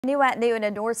New at noon,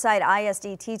 a Northside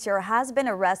ISD teacher has been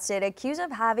arrested accused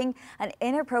of having an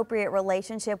inappropriate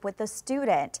relationship with a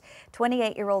student.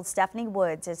 28-year-old Danielle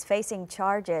Woods is facing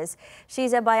charges.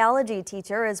 She's a biology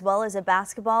teacher as well as a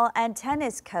basketball and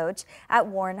tennis coach at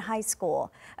Warren High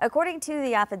School. According to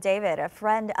the affidavit, a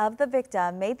friend of the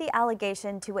victim made the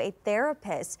allegation to a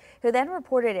therapist who then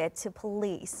reported it to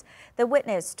police. The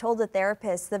witness told the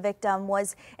therapist the victim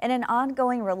was in an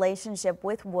ongoing relationship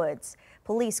with Woods.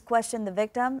 Police questioned the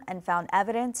victim and found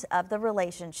evidence of the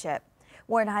relationship.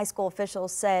 Warren High School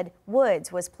officials said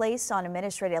Woods was placed on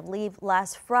administrative leave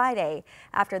last Friday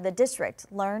after the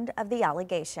district learned of the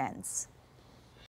allegations.